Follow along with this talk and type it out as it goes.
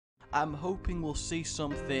I'm hoping we'll see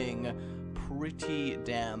something pretty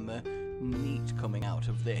damn neat coming out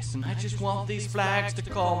of this. And I just want these flags to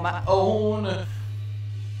call my own.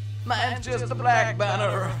 Mine's just a black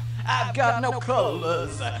banner. I've got no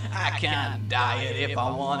colors. I can't dye it if I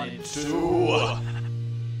wanted to.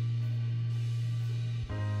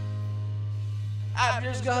 I've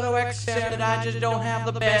just got to accept that I just don't have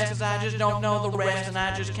the best, cause I just don't know the rest, and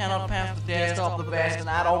I just cannot pass the test off the vest, and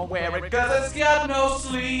I don't wear it cause it's got no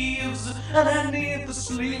sleeves, and I need the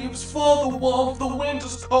sleeves for the warmth. The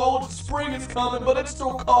winter's cold, spring is coming, but it's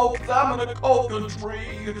still cold cause I'm in a cold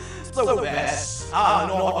country, so vests are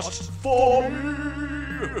not for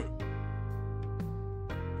me.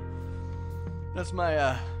 That's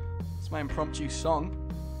my impromptu song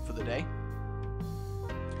for the day.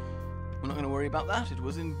 We're not going to worry about that. It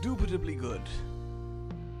was indubitably good.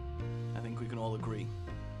 I think we can all agree.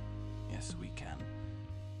 Yes, we can.